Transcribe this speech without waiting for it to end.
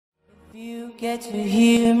Get to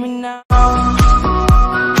hear me now.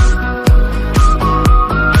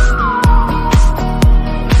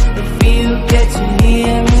 If you get to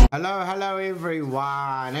hear me. Hello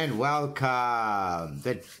everyone, and welcome.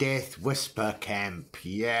 The Deathwhisper camp,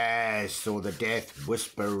 yes, or the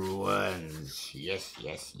Deathwhisper ruins, yes.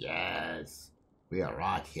 We are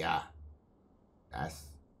right here. Yes,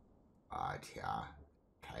 right here.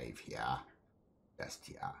 Cave here. Just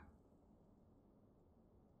here.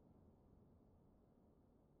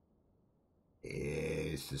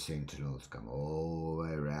 Yes, the sentinels come all the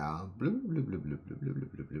way around. Bloop, bloop, bloop, bloop, bloop, bloop,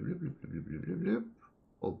 bloop, bloop, bloop, bloop, bloop, bloop, bloop, bloop.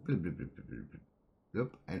 Oh, bloop, bloop, bloop, bloop, bloop, bloop,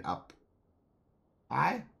 bloop, and up.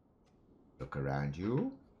 Hi. Look around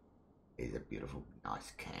you. There's a beautiful,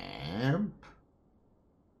 nice camp.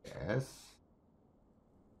 Yes.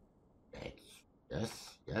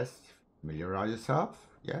 Yes. Familiarize yourself.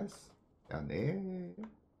 Yes. Down there.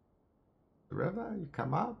 The river, you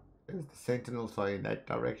come up. There's the sentinels are in that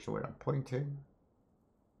direction where I'm pointing.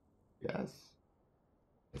 Yes.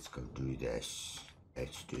 Let's go do this.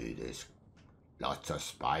 Let's do this. Lots of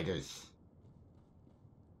spiders.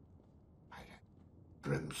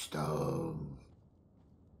 Brimstone.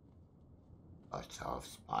 Lots of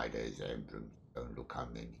spiders and brimstone. Look how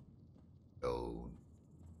many. Stone.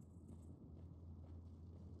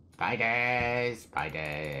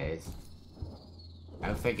 Spiders.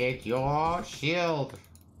 Don't forget your shield.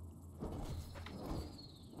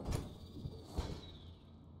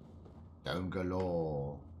 Stone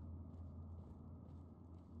galore.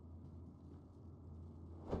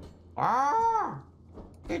 Oh!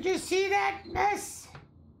 Did you see that mess?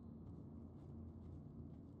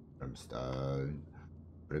 Brimstone.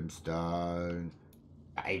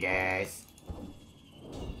 Spiders.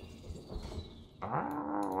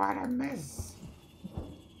 Oh, what a mess.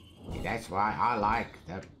 See, that's why I like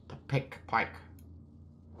the pike.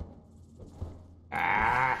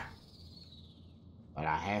 But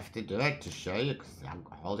I have to do it to show you because I'm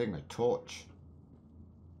holding a torch.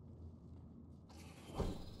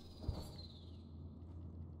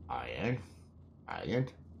 Iron. Yes,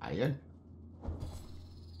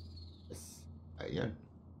 iron.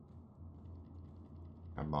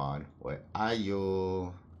 Come on, where are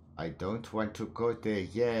you? I don't want to go there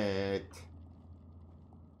yet.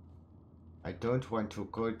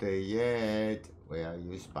 Where are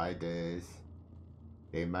you, spiders?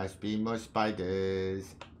 There must be more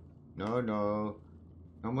spiders. No. No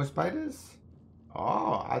more spiders?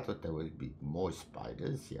 Oh, I thought there would be more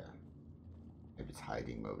spiders here. Maybe it's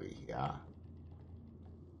hiding over here.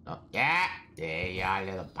 Oh, yeah, there you are,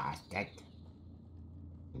 little bastard.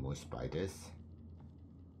 More spiders.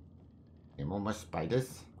 Any more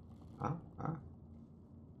spiders? Huh?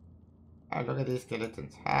 Oh, look at these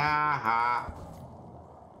skeletons. Ha.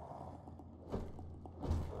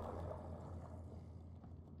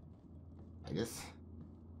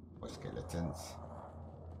 More skeletons.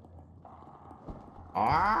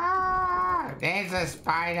 Oh, there's the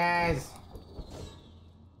spiders.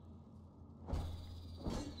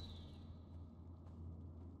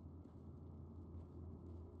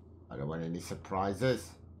 I don't want any surprises.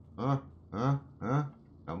 Huh?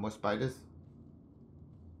 No more spiders?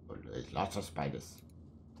 Oh, there's lots of spiders.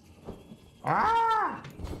 Ah!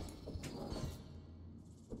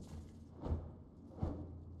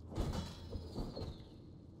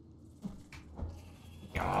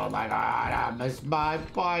 Oh my god, I missed my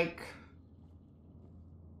bike.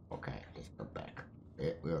 Okay, let's go back.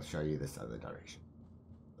 We'll show you this other direction.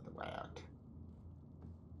 Other way out.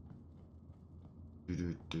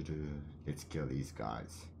 Let's kill these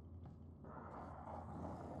guys.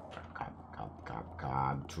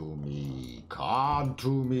 Come to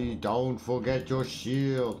me. Don't forget your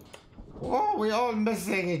shield. Oh, we're all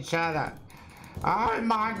missing each other. Oh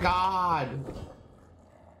my god.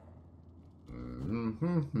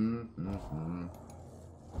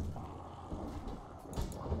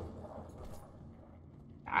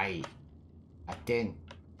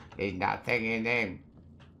 There's nothing in him.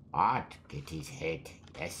 But get his head.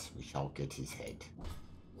 Yes, we shall get his head.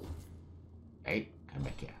 Hey, come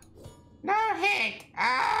back here. No head!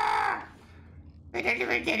 Ah! We didn't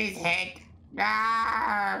even get his head.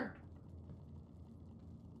 No!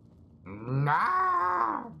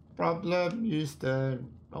 Problem,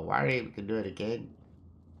 Houston. Don't worry, we can do it again.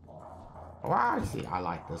 Wow, see, I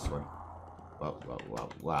like this one.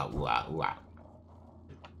 Wow.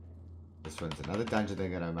 This one's another dungeon they're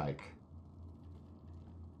gonna make.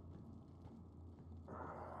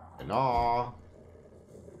 Hello?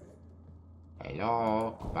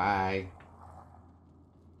 Bye.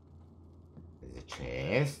 There's a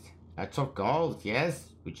chest. That's of gold,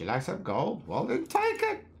 yes. Would you like some gold? Well, then take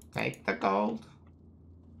it. Take the gold.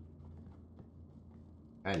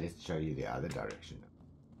 And let's show you the other direction.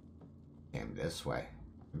 Came this way.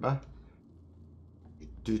 Remember?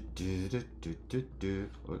 Oh,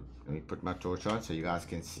 let me put my torch on so you guys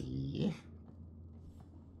can see.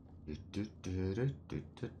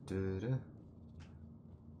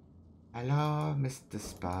 Hello, Mr.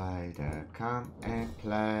 Spider. Come and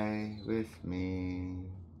play with me.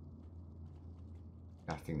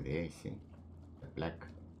 Nothing there, see? The black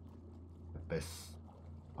abyss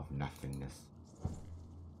of nothingness.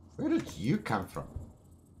 Where did you come from?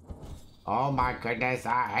 Oh my goodness,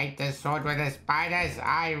 I hate this sword with the spiders.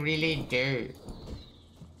 I really do.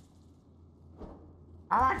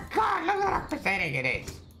 Oh my god, look at how pathetic it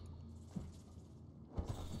is.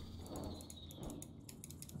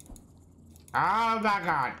 Oh my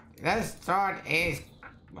god, this sword is...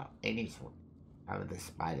 Well, any sword. However, the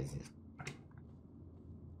spiders is...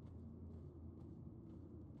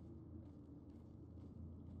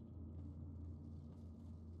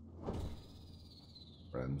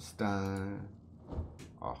 Brimstone.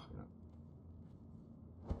 Oh, no.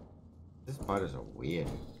 These spiders are weird.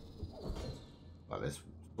 Well, this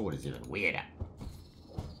sword is even weirder.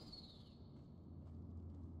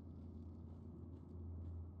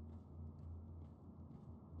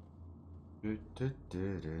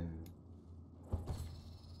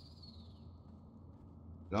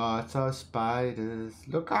 Lots of spiders.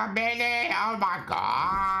 Look how many! Oh my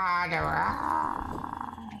god!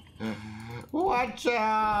 Watch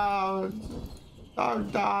out!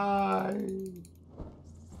 Don't die!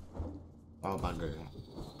 Oh my goodness.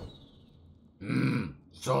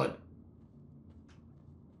 Sword.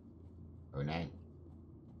 Conan.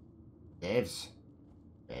 Devs.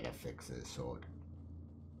 Better fix this sword.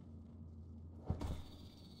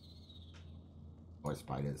 More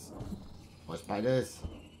spiders. More spiders.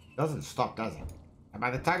 Doesn't stop, does it? And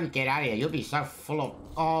by the time you get out of here, you'll be so full of...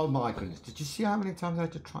 Oh my goodness. Did you see how many times I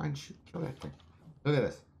had to try and kill that thing? Look at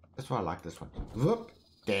this. That's why I like this one. Whoop.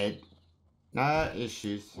 Dead. No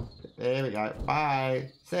issues. There we go.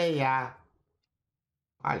 Bye. See ya.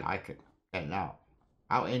 I like it. And now,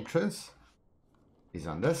 our entrance is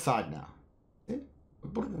on this side now. See?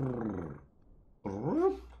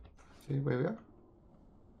 See where we are?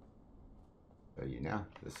 So you now,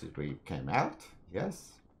 this is where you came out.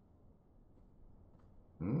 Yes.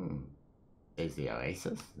 There's the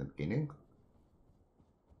oasis, the beginning.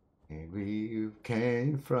 And we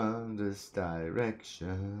came from this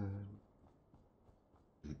direction.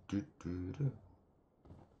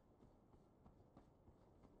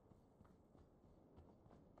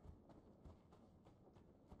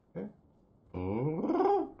 Okay.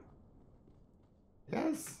 Oh.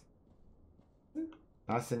 Yes.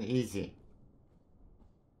 Nice and easy.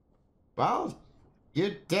 Well,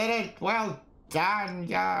 you did it. Well done.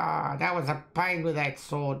 Yeah, that was a pain with that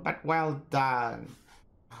sword, but well done.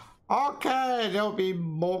 Okay, there'll be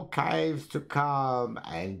more caves to come,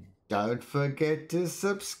 and don't forget to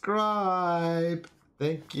subscribe.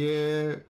 Thank you.